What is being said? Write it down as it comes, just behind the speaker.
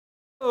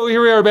Oh,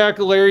 here we are back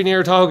at Larry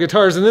near Tahoe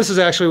Guitars, and this is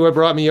actually what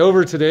brought me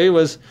over today.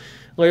 Was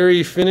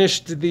Larry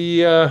finished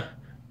the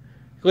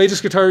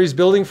latest guitar he's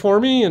building for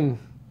me, and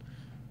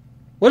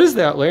what is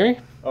that, Larry?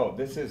 Oh,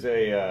 this is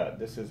a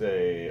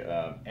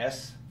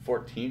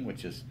S14,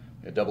 which is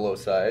a 00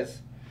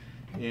 size,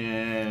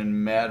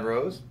 in Mad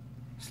Rose,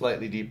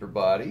 slightly deeper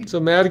body.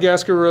 So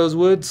Madagascar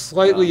rosewood,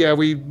 slightly, yeah.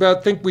 We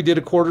about think we did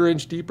a 1/4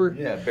 inch deeper.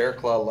 Yeah, Bear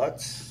Claw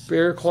Lutz.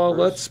 Bear Claw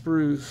Lutz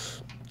spruce.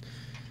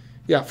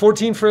 Yeah,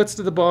 14 frets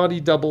to the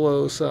body,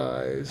 00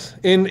 size.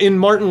 In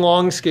Martin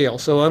long scale,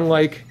 so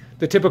unlike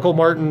the typical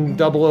Martin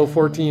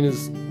 0014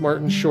 is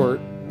Martin short,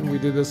 we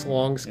did this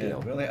long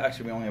scale. Yeah,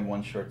 we only have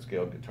one short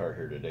scale guitar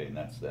here today, and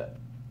that's that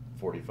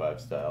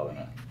 45 style. And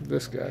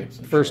this guy,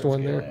 first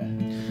one there.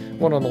 Yeah.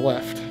 One on the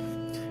left.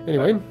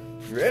 Anyway.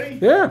 You ready?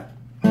 Yeah.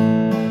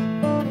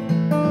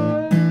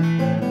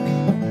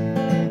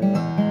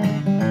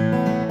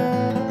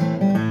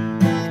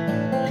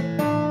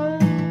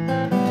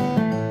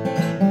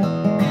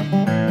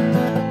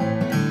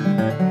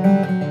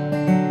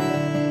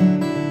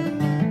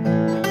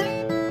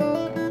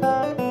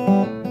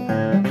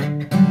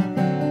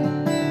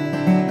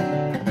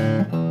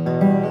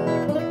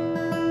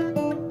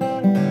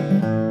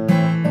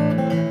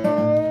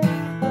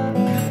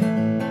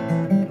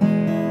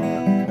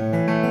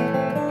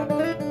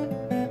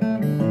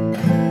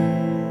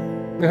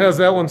 How's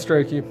that one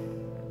strike you?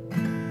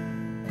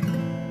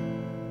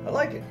 I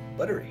like it.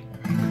 Buttery.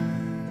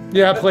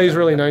 Yeah, it plays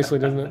really nicely,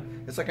 doesn't it?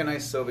 It's like a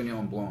nice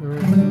Sauvignon Blanc.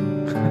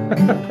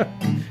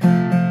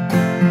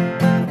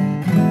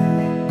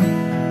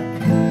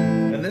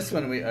 And this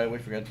one we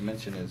forgot to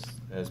mention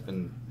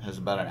has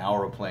about an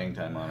hour of playing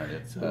time on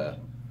it.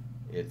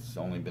 It's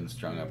only been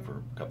strung up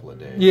for a couple of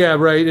days. Yeah,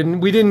 right. And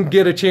we didn't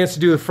get a chance to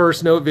do the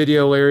first note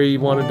video. Larry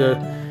wanted to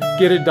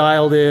get it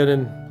dialed in,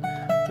 and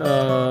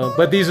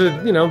but these are,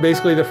 you know,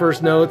 basically the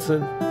first notes.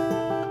 And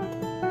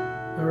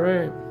all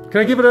right,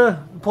 can I give it a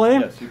play?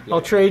 Yes, you can.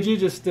 I'll trade you.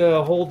 Just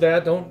hold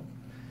that. Don't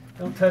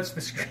touch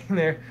the screen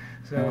there.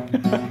 So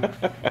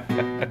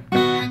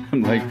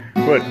I'm like,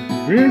 what?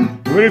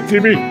 What is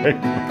TV?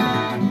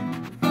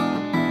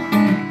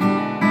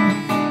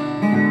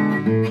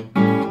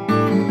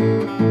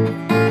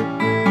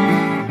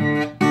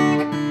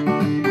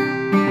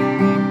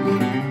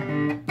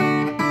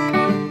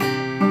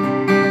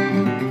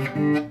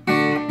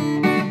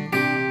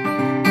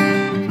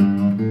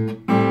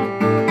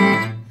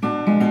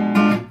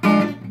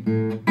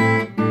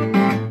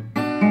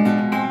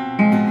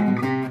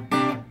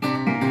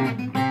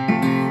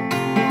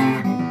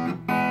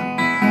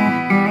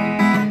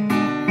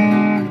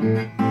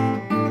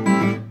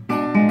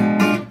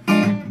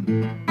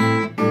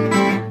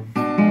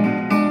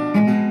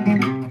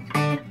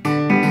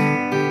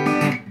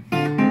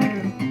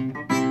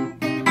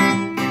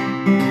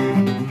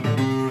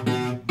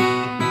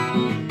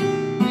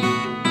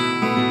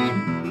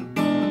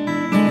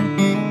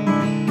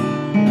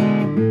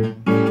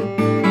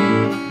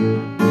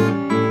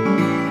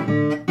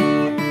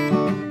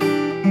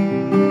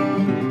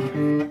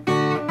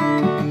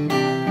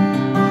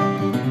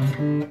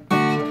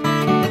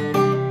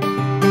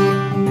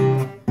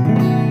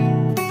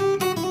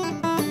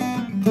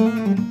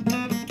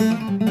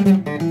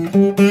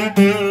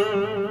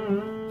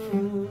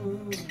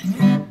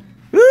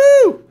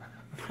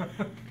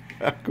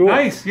 Cool.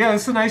 Nice, yeah,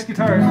 it's a nice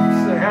guitar. It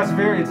has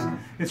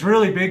it's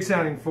really big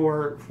sounding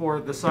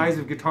for the size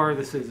of guitar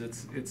this is.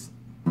 It's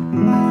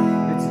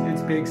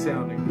big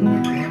sounding.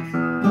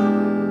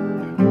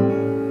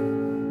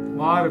 A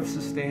lot of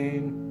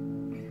sustain.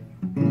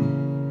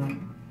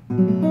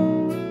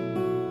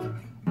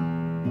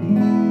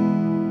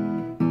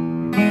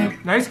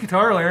 Nice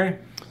guitar, Larry.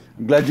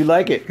 I'm glad you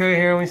like it. Okay,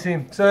 here, let me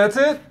see. So that's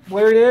it.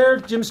 Larry Nair,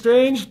 Jim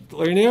Strange,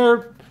 Larry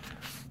Nair.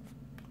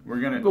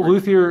 The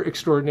luthier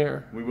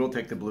extraordinaire. We will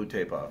take the blue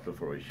tape off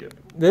before we ship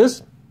it.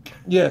 This?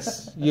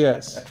 Yes,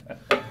 yes.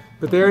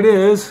 But there it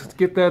is. Let's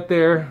get that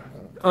there.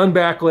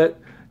 Unbacklit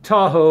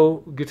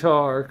Tahoe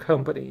Guitar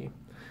Company.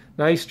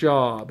 Nice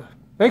job.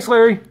 Thanks,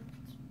 Larry.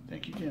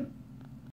 Thank you, Jim.